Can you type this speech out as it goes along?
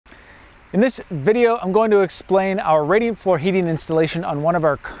In this video, I'm going to explain our radiant floor heating installation on one of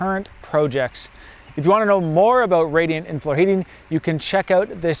our current projects. If you want to know more about radiant in-floor heating, you can check out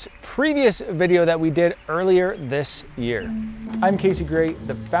this previous video that we did earlier this year. I'm Casey Gray,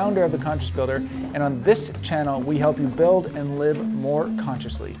 the founder of The Conscious Builder, and on this channel, we help you build and live more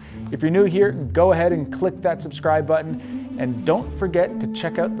consciously. If you're new here, go ahead and click that subscribe button, and don't forget to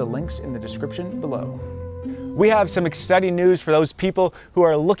check out the links in the description below. We have some exciting news for those people who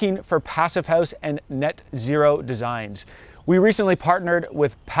are looking for passive house and net zero designs. We recently partnered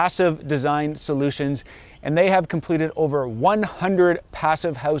with Passive Design Solutions, and they have completed over 100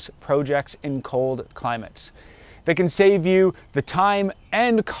 passive house projects in cold climates. They can save you the time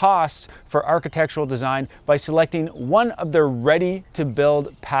and costs for architectural design by selecting one of their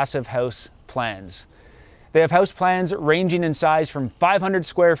ready-to-build passive house plans. They have house plans ranging in size from 500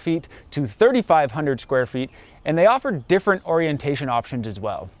 square feet to 3,500 square feet, and they offer different orientation options as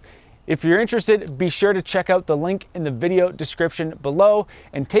well. If you're interested, be sure to check out the link in the video description below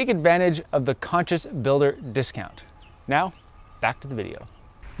and take advantage of the Conscious Builder discount. Now, back to the video.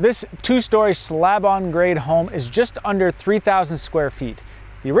 This two-story slab-on-grade home is just under 3,000 square feet.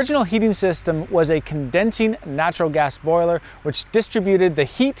 The original heating system was a condensing natural gas boiler which distributed the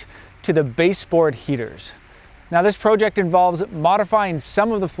heat to the baseboard heaters. Now this project involves modifying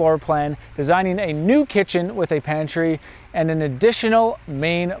some of the floor plan, designing a new kitchen with a pantry, and an additional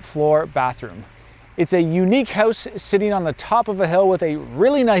main floor bathroom. It's a unique house sitting on the top of a hill with a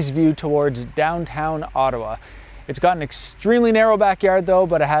really nice view towards downtown Ottawa. It's got an extremely narrow backyard though,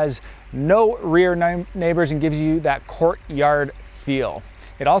 but it has no rear neighbors and gives you that courtyard feel.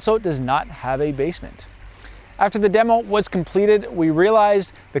 It also does not have a basement. After the demo was completed, we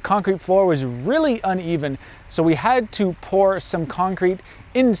realized the concrete floor was really uneven, so we had to pour some concrete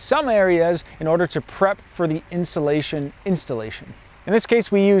in some areas in order to prep for the insulation installation. In this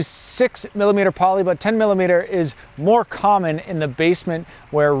case, we used 6mm poly, but 10mm is more common in the basement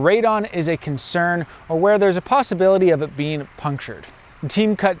where radon is a concern or where there's a possibility of it being punctured. The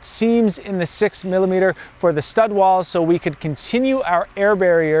team cut seams in the 6mm for the stud walls so we could continue our air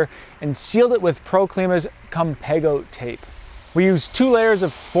barrier and sealed it with Proclima's Compego tape. We used 2 layers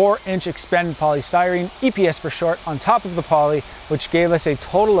of 4-inch expanded polystyrene, EPS for short, on top of the poly, which gave us a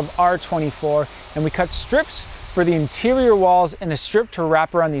total of R24, and we cut strips for the interior walls and a strip to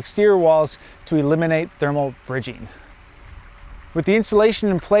wrap around the exterior walls to eliminate thermal bridging. With the installation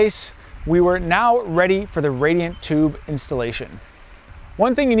in place, we were now ready for the radiant tube installation.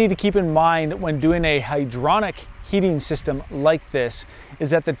 One thing you need to keep in mind when doing a hydronic heating system like this is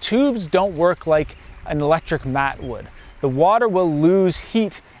that the tubes don't work like an electric mat would. The water will lose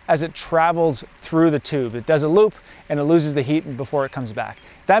heat as it travels through the tube. It does a loop and it loses the heat before it comes back.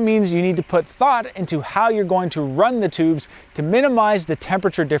 That means you need to put thought into how you're going to run the tubes to minimize the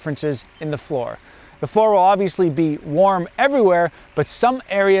temperature differences in the floor. The floor will obviously be warm everywhere, but some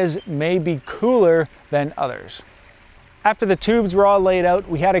areas may be cooler than others. After the tubes were all laid out,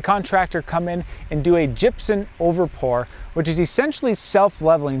 we had a contractor come in and do a gypsum overpour, which is essentially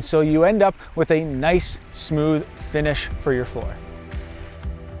self-leveling, so you end up with a nice, smooth finish for your floor.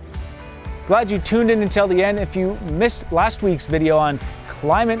 Glad you tuned in until the end. If you missed last week's video on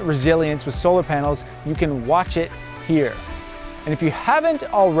climate resilience with solar panels, you can watch it here. And if you haven't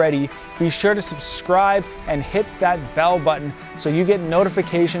already, be sure to subscribe and hit that bell button so you get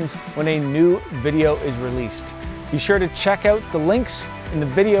notifications when a new video is released. Be sure to check out the links in the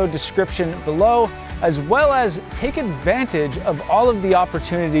video description below, as well as take advantage of all of the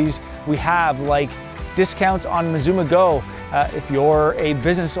opportunities we have, like discounts on Mazuma Go if you're a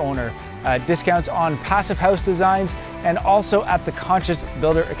business owner, discounts on passive house designs, and also at the Conscious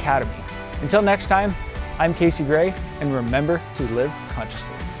Builder Academy. Until next time, I'm Casey Gray, and remember to live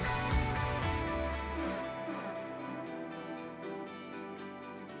consciously.